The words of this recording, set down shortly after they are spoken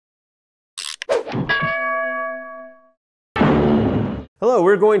Hello,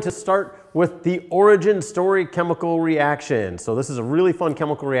 we're going to start with the origin story chemical reaction. So this is a really fun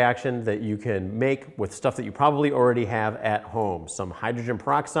chemical reaction that you can make with stuff that you probably already have at home. Some hydrogen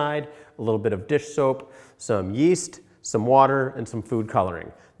peroxide, a little bit of dish soap, some yeast, some water, and some food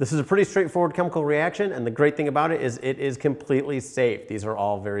coloring. This is a pretty straightforward chemical reaction, and the great thing about it is it is completely safe. These are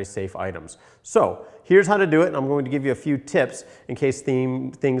all very safe items. So here's how to do it, and I'm going to give you a few tips in case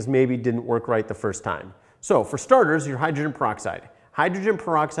things maybe didn't work right the first time. So for starters, your hydrogen peroxide. Hydrogen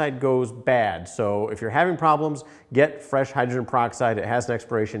peroxide goes bad, so if you're having problems, get fresh hydrogen peroxide. It has an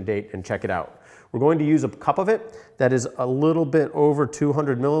expiration date and check it out. We're going to use a cup of it that is a little bit over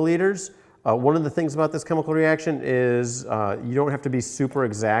 200 milliliters. One of the things about this chemical reaction is you don't have to be super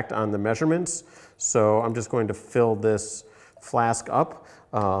exact on the measurements, so I'm just going to fill this flask up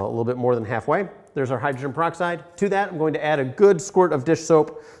a little bit more than halfway. There's our hydrogen peroxide. To that, I'm going to add a good squirt of dish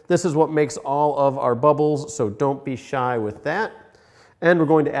soap. This is what makes all of our bubbles, so don't be shy with that. And we're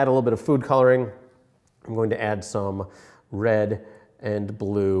going to add a little bit of food coloring. I'm going to add some red and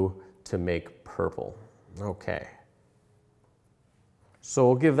blue to make purple. Okay. So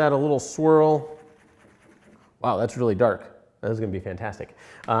we'll give that a little swirl. Wow, that's really dark. That is going to be fantastic.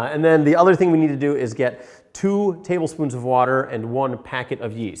 And then the other thing we need to do is get 2 tablespoons of water and 1 packet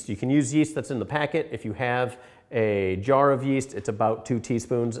of yeast. You can use yeast that's in the packet. If you have a jar of yeast, it's about 2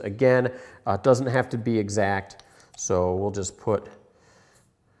 teaspoons. Again, it doesn't have to be exact, so we'll just put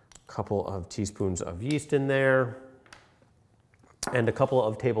couple of teaspoons of yeast in there and a couple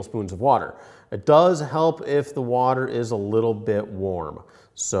of tablespoons of water. It does help if the water is a little bit warm,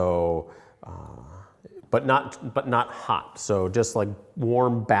 so but not hot. So just like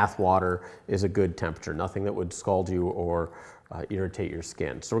warm bath water is a good temperature, nothing that would scald you or irritate your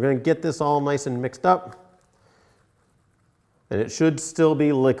skin. So we're going to get this all nice and mixed up. And it should still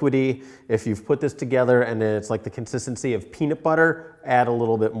be liquidy. If you've put this together and it's like the consistency of peanut butter, add a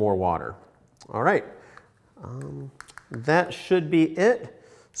little bit more water. All right, that should be it.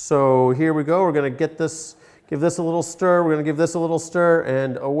 So here we go. We're going to give this a little stir. We're going to give this a little stir,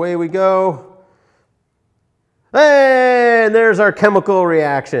 and away we go. Hey, and there's our chemical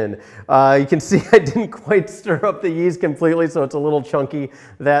reaction. You can see I didn't quite stir up the yeast completely, so it's a little chunky.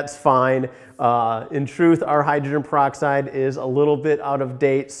 That's fine. In truth, our hydrogen peroxide is a little bit out of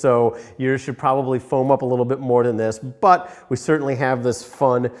date, so yours should probably foam up a little bit more than this, but we certainly have this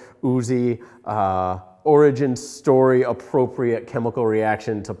fun, oozy, origin story appropriate chemical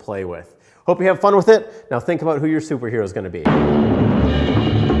reaction to play with. Hope you have fun with it. Now think about who your superhero is going to be.